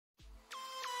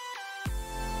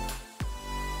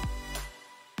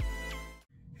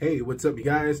Hey, what's up, you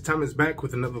guys? Tom is back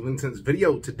with another LinScents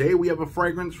video. Today we have a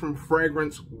fragrance from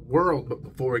Fragrance World. But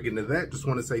before I get into that, just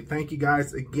want to say thank you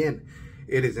guys again.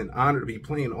 It is an honor to be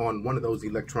playing on one of those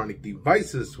electronic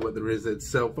devices, whether it is that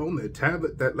cell phone, that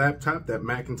tablet, that laptop, that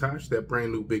Macintosh, that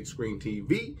brand new big screen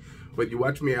TV, whether you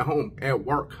watch me at home, at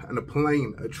work, on a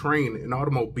plane, a train, an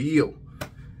automobile.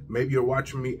 Maybe you're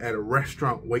watching me at a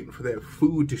restaurant waiting for that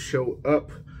food to show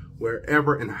up.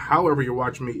 Wherever and however you're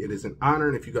watching me, it is an honor.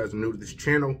 And if you guys are new to this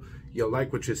channel, you'll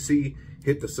like what you see,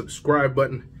 hit the subscribe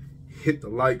button, hit the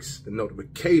likes, the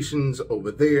notifications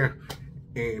over there,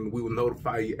 and we will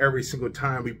notify you every single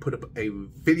time we put up a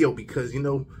video because, you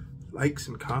know, likes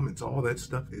and comments, all that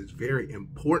stuff is very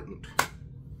important.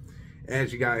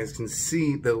 As you guys can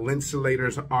see, the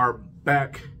Linsulators are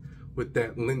back with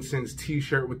that LinScents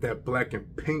t-shirt with that black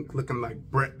and pink looking like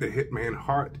Bret the Hitman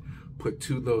Hart. Put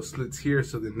two of those slits here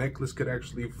so the necklace could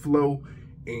actually flow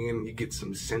and you get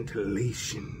some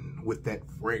scintillation with that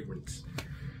fragrance.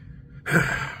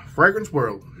 Fragrance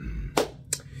World.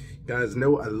 You guys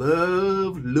know I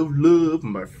love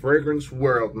my Fragrance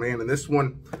World, man. And this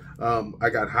one,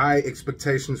 I got high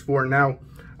expectations for. Now,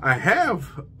 I have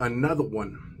another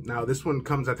one. Now, this one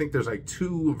comes, I think there's like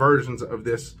two versions of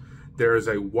this. There's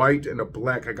a white and a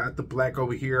black. I got the black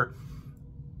over here.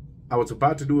 I was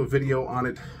about to do a video on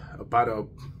it about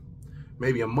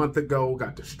maybe a month ago,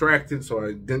 got distracted, so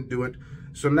I didn't do it.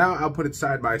 So now I'll put it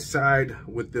side by side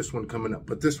with this one coming up.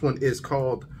 But this one is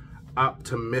called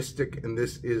Optimystic, and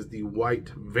this is the white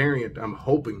variant, I'm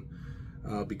hoping,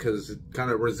 because it kind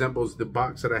of resembles the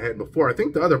box that I had before. I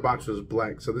think the other box was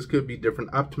black, so this could be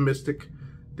different. Optimystic.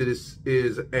 This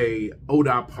is a eau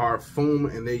de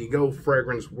parfum, and there you go,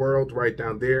 Fragrance World right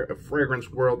down there, a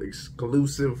Fragrance World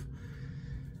exclusive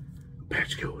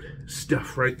patch code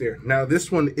stuff right there. Now this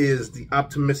one is the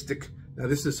Optimystic. Now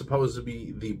this is supposed to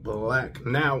be the black.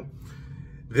 Now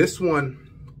this one,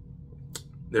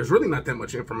 there's really not that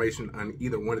much information on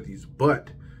either one of these,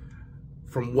 but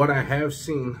from what I have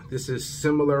seen, this is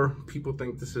similar. People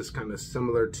think this is kind of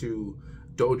similar to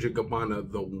Dolce &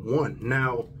 Gabbana The One.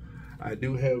 Now I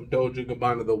do have Dolce &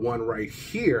 Gabbana The One right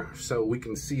here, so we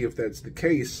can see if that's the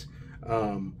case.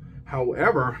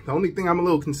 However, the only thing I'm a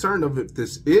little concerned of, if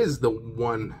this is the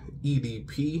one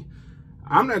EDP,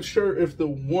 I'm not sure if the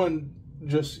one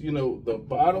just, you know, the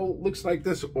bottle looks like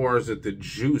this, or is it the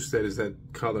juice that is that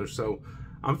color? So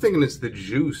I'm thinking it's the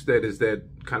juice that is that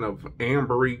kind of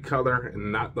ambery color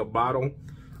and not the bottle,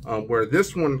 where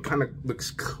this one kind of looks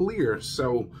clear.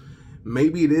 So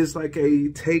maybe it is like a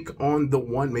take on the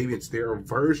one. Maybe it's their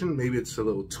version. Maybe it's a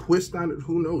little twist on it.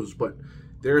 Who knows? But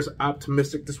there's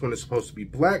Optimystic. This one is supposed to be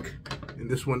black, and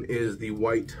this one is the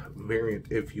white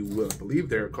variant, if you will. I believe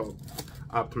they're called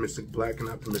Optimystic Black and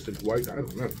Optimystic White. I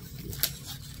don't know.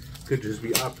 Could just be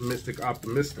Optimystic.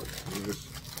 Optimystic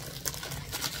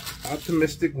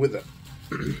with a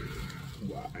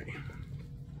Y.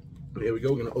 There we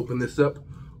go. We're gonna open this up,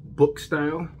 book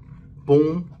style.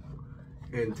 Boom,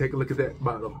 and take a look at that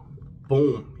bottle.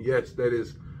 Boom. Yes, that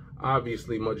is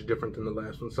obviously much different than the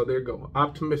last one. So there you go.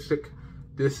 Optimystic.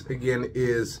 This again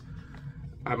is,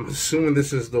 I'm assuming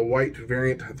this is the white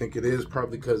variant. I think it is,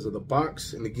 probably because of the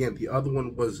box. And again, the other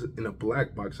one was in a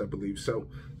black box, I believe. So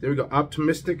there we go,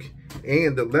 Optimystic,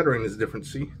 and the lettering is different.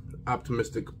 See,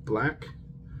 Optimystic Black,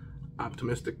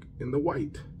 Optimystic in the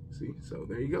white. See, so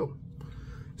there you go.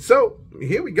 So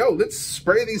here we go. Let's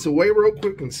spray these away real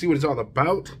quick and see what it's all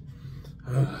about.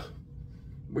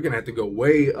 We're gonna have to go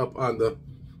way up on the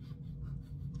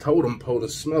totem pole to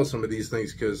smell some of these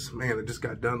things, because man, I just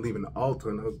got done leaving the altar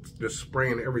and I was just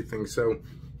spraying everything, so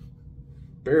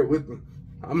bear with me.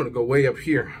 I'm gonna go way up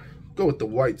here, go with the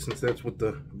white, since that's what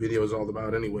the video is all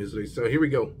about anyways. So here we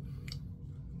go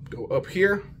up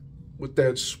here with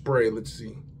that spray. Let's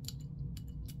see.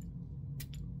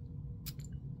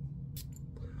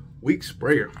 Weak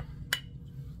sprayer.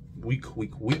 Weak.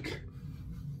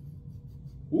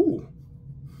 Ooh.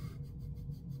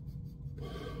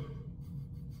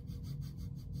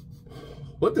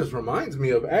 What this reminds me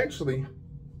of, actually,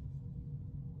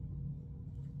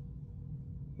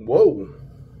 whoa.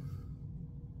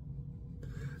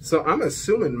 So I'm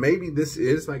assuming maybe this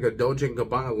is like a Dolce &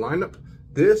 Gabbana lineup.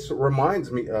 This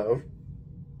reminds me of,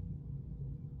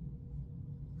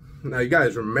 now you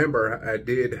guys remember I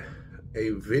did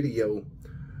a video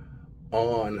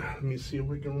on, let me see if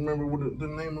we can remember what the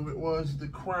name of it was, The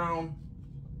Crown,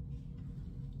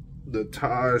 the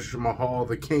Taj Mahal,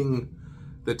 the King.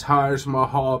 The Taj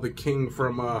Mahal, the King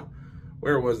from,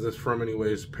 where was this from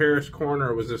anyways? Paris Corner,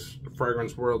 or was this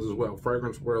Fragrance World as well?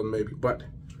 Fragrance World maybe, but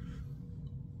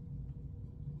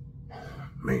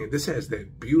man, this has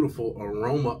that beautiful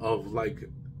aroma of like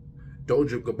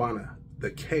Dolce & Gabbana,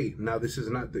 the K. Now, this is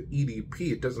not the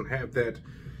EDP. It doesn't have that.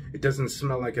 It doesn't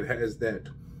smell like it has that.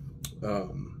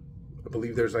 I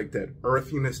believe there's like that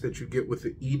earthiness that you get with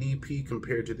the EDP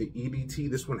compared to the EDT.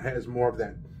 This one has more of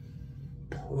that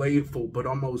playful, but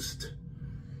almost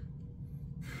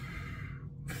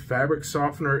fabric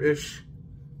softener-ish.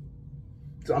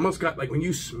 It's almost got, like, when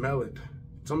you smell it,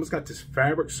 it's almost got this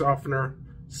fabric softener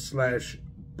slash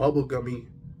bubblegummy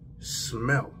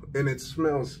smell. And it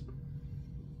smells,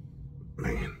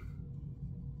 man,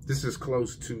 this is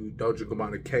close to Dolce &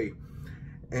 Gabbana K.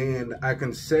 And I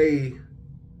can say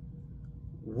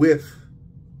with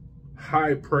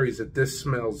high praise that this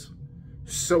smells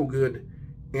so good.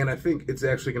 And I think it's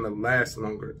actually going to last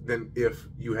longer than if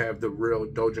you have the real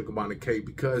Dolce & Gabbana K,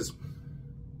 because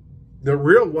the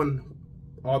real one,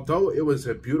 although it was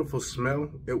a beautiful smell,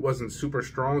 it wasn't super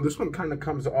strong. This one kind of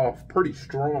comes off pretty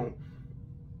strong.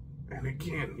 And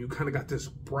again, you kind of got this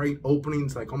bright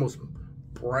openings, like almost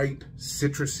bright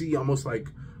citrusy, almost like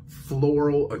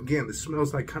floral. Again, this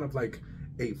smells like kind of like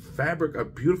a fabric, a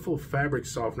beautiful fabric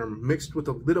softener mixed with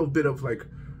a little bit of, like,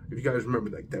 if you guys remember,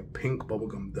 like that pink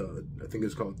bubblegum, I think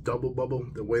it's called Double Bubble,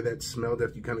 the way that smelled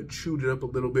after you kind of chewed it up a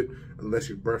little bit, unless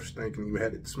your breath stank and you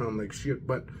had it smelling like shit.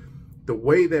 But the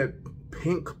way that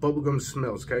pink bubblegum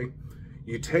smells, okay,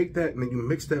 you take that and then you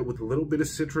mix that with a little bit of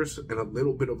citrus and a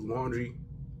little bit of laundry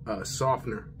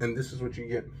softener, and this is what you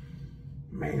get.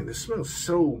 Man, this smells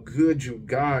so good, you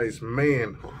guys,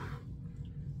 man.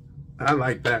 I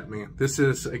like that, man. This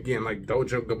is, again, like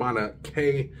Dolce & Gabbana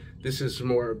K. This is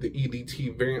more of the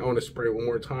EDT variant. I want to spray it one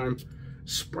more time.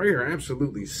 Sprayer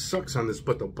absolutely sucks on this,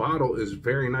 but the bottle is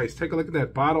very nice. Take a look at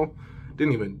that bottle.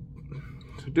 Didn't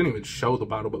even show the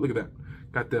bottle, but look at that.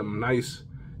 Got them nice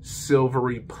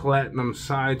silvery platinum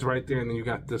sides right there, and then you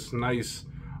got this nice,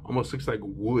 almost looks like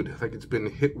wood, like it's been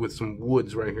hit with some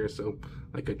woods right here. So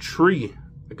like a tree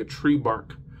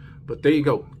bark. But there you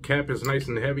go. Cap is nice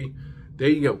and heavy. There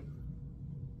you go.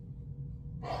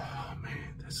 Oh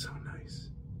man, that's so nice.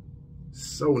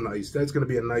 So nice. That's gonna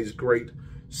be a nice, great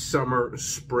summer,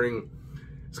 spring.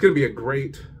 It's gonna be a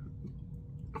great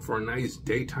for a nice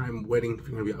daytime wedding. If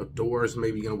you're gonna be outdoors,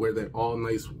 maybe you're gonna wear that all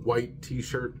nice white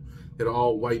t-shirt, that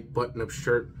all white button-up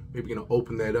shirt. Maybe you're gonna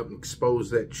open that up and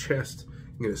expose that chest.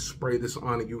 You're gonna spray this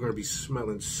on and you're gonna be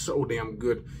smelling so damn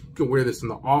good. You can wear this in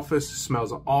the office.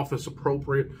 Smells office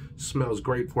appropriate. Smells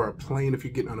great for a plane if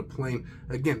you're getting on a plane.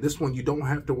 Again, this one you don't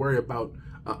have to worry about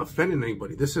offending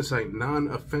anybody. This is a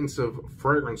non-offensive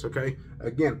fragrance, okay?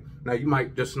 Again, now you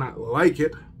might just not like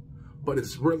it, but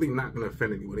it's really not gonna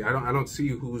offend anybody. I don't see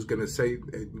who's gonna say,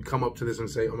 come up to this and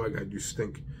say, oh my God, you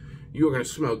stink. You are gonna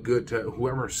smell good to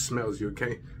whoever smells you,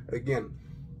 okay? Again,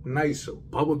 nice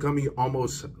bubblegummy,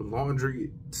 almost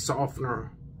laundry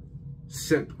softener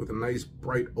scent with a nice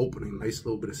bright opening, nice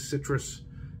little bit of citrus.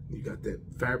 You got that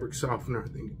fabric softener.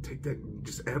 Then you take that and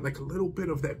just add like a little bit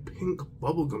of that pink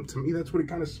bubblegum. To me, that's what it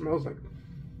kind of smells like.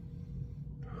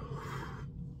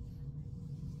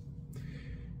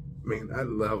 Man, I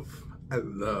love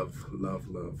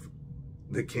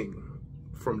the King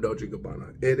from Dolce &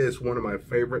 Gabbana. It is one of my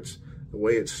favorites. The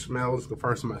way it smells, the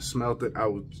first time I smelled it, I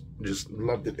just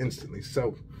loved it instantly.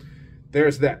 So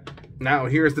there's that. Now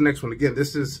here's the next one. Again,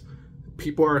 this is,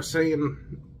 people are saying,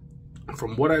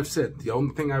 from what I've said, the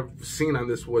only thing I've seen on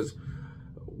this was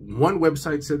one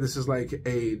website said this is like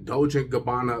a Dolce &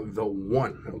 Gabbana the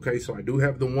one. Okay, so I do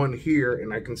have the one here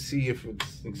and I can see if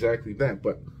it's exactly that,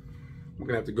 but we're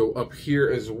gonna have to go up here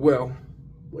as well,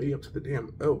 way up to the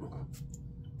damn elbow.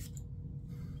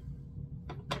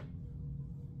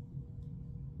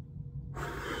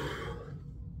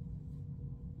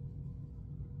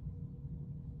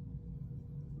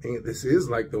 And this is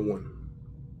like the one.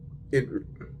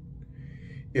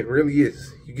 It really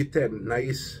is. You get that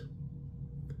nice,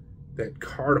 that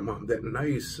cardamom, that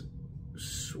nice,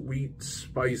 sweet,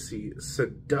 spicy,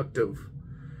 seductive,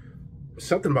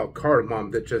 something about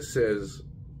cardamom that just says,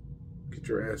 get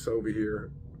your ass over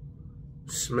here,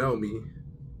 smell me.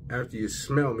 After you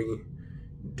smell me,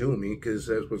 do me, because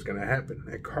that's what's going to happen.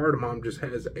 That cardamom just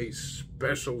has a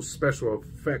special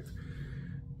effect.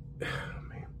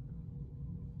 Man.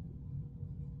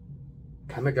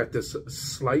 Kind of got this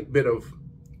slight bit of,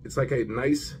 it's like a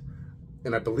nice,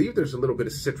 and I believe there's a little bit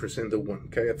of citrus in the one,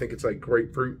 okay? I think it's like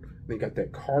grapefruit. Then you got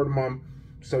that cardamom.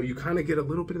 So you kind of get a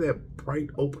little bit of that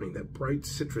bright opening, that bright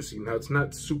citrusy. Now, it's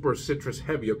not super citrus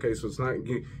heavy, okay? So it's not,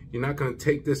 you're not going to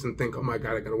take this and think, oh my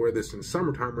God, I got to wear this in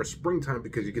summertime or springtime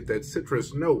because you get that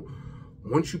citrus. No.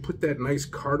 Once you put that nice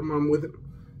cardamom with it,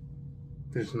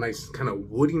 there's a nice kind of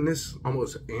woodiness,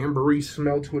 almost ambery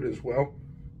smell to it as well.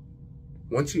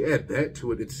 Once you add that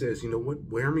to it, it says, you know what,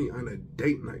 wear me on a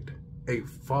date night. a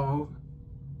fall,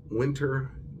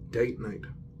 winter date night.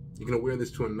 You're gonna wear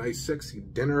this to a nice, sexy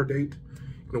dinner date.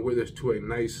 You're gonna wear this to a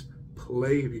nice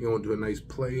play, if you're going to a nice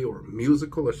play or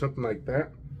musical or something like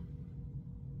that.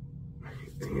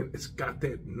 And it's got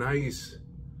that nice,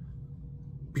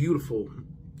 beautiful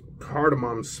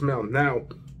cardamom smell. Now,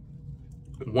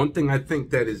 one thing I think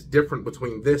that is different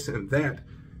between this and that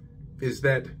is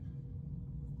that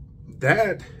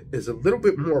is a little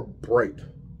bit more bright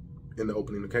in the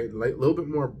opening, okay? A little bit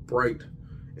more bright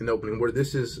in the opening, where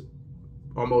this is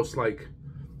almost like,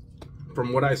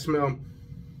 from what I smell,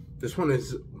 this one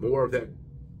is more of that,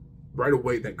 right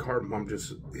away, that cardamom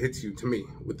just hits you to me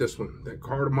with this one. That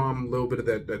cardamom, a little bit of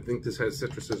that, I think this has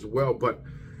citrus as well, but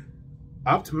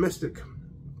Optimystic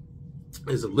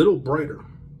is a little brighter,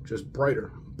 just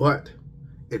brighter, but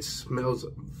it smells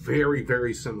very,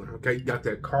 very similar, okay? You got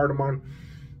that cardamom,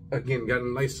 again, got a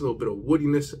nice little bit of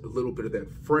woodiness, a little bit of that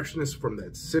freshness from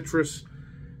that citrus,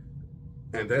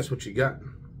 and that's what you got.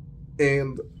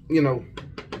 And, you know,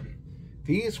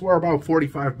 these were about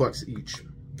 45 bucks each,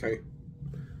 okay?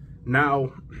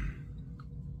 Now,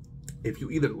 if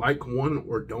you either like one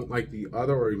or don't like the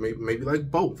other, or maybe like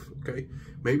both, okay?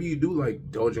 Maybe you do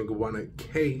like Dolce & Gabbana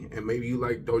K, and maybe you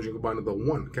like Dolce & Gabbana the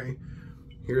 1, okay?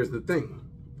 Here's the thing.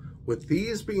 With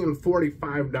these being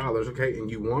 $45, okay, and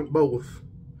you want both,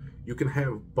 you can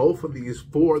have both of these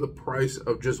for the price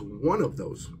of just one of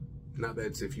those. Now,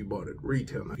 that's if you bought it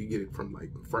retail. Now, if you get it from like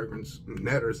Fragrance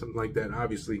Net or something like that,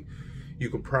 obviously, you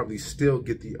could probably still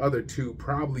get the other two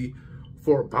probably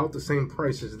for about the same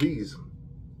price as these.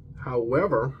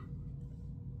 However,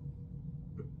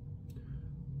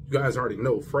 you guys already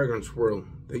know Fragrance World,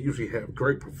 they usually have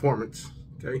great performance,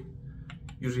 okay?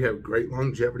 Usually have great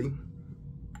longevity,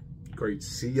 great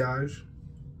sillage,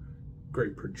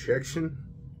 great projection.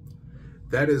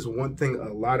 That is one thing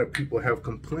a lot of people have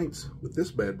complaints with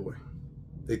this bad boy.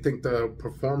 They think the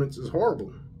performance is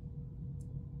horrible.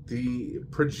 The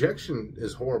projection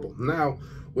is horrible. Now,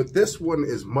 with this one,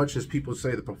 as much as people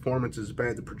say the performance is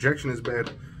bad, the projection is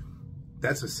bad,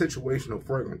 that's a situational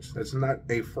fragrance. That's not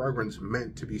a fragrance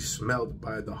meant to be smelled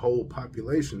by the whole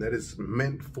population. That is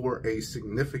meant for a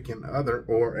significant other,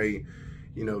 or a,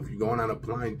 you know, if you're going on a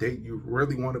blind date, you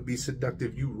really want to be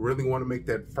seductive, you really want to make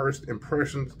that first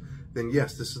impression, then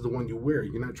yes, this is the one you wear.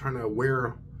 You're not trying to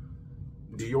wear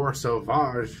Dior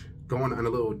Sauvage going on a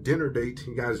little dinner date.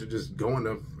 You guys are just going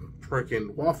to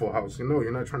freaking Waffle House. You know,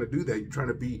 you're not trying to do that. You're trying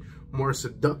to be more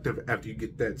seductive after you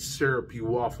get that syrupy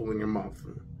waffle in your mouth.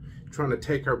 You're trying to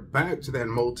take her back to that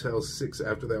Motel 6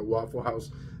 after that Waffle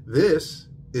House. This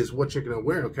is what you're going to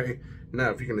wear, okay?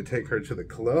 Now, if you're going to take her to the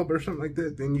club or something like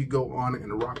that, then you go on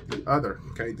and rock the other,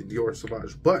 okay, the Dior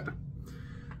Sauvage. But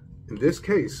in this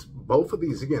case, both of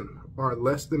these, again, are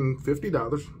less than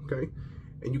 $50, okay?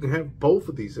 And you can have both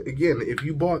of these. Again, if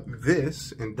you bought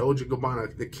this in Dolce &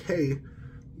 Gabbana, the K,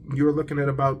 you're looking at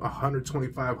about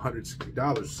 $125,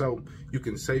 $160. So you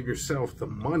can save yourself the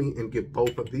money and get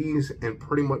both of these and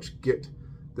pretty much get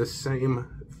the same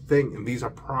thing. And these are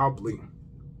probably,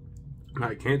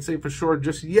 I can't say for sure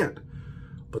just yet,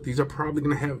 but these are probably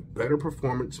going to have better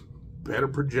performance, better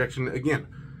projection. Again,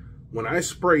 when I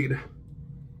sprayed,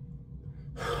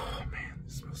 oh man,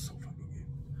 this smells so fucking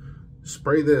good.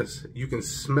 Spray this, you can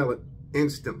smell it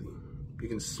instantly. You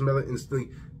can smell it instantly.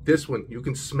 This one, you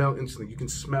can smell instantly. You can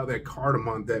smell that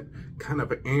cardamom, that kind of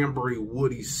ambery,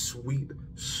 woody, sweet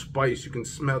spice. You can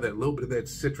smell that little bit of that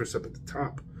citrus up at the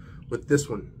top. With this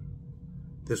one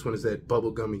is that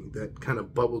bubblegummy, that kind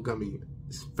of bubblegummy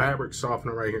fabric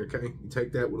softener right here, okay? You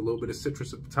take that with a little bit of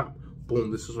citrus at the top.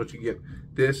 Boom, this is what you get.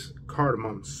 This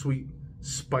cardamom, sweet,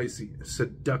 spicy,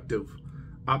 seductive,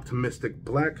 Optimistic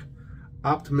black,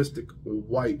 Optimistic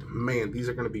white. Man, these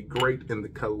are going to be great in the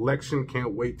collection.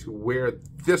 Can't wait to wear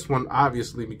this one,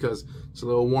 obviously, because it's a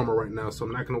little warmer right now, so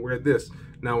I'm not going to wear this.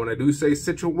 Now, when I do say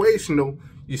situational,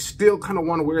 you still kind of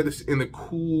want to wear this in the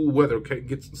cool weather, okay?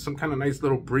 Get some kind of nice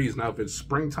little breeze. Now, if it's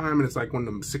springtime and it's like one of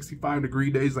them 65-degree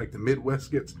days like the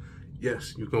Midwest gets,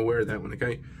 yes, you can wear that one,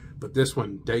 okay? But this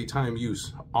one, daytime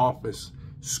use, office,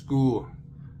 school,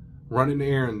 running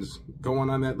errands,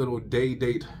 going on that little day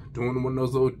date, doing one of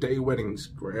those little day weddings,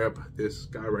 grab this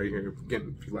guy right here.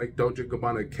 Again, if you like Dolce &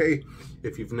 Gabbana K,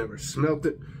 if you've never smelt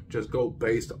it, just go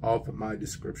based off of my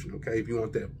description, okay? If you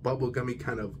want that bubblegummy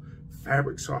kind of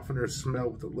fabric softener smell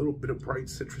with a little bit of bright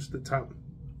citrus at the top,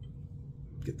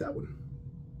 get that one.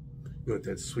 You want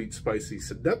that sweet, spicy,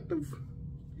 seductive,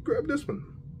 you grab this one.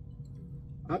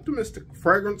 Optimistic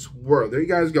Fragrance World. There you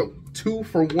guys go. 2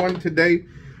 for 1 today.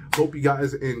 Hope you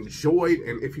guys enjoyed,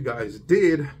 and if you guys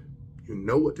did, you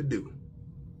know what to do.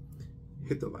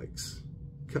 Hit the likes,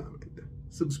 comment,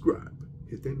 subscribe,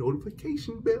 hit that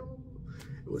notification bell.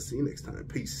 And we'll see you next time.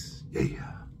 Peace.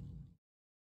 Yeah.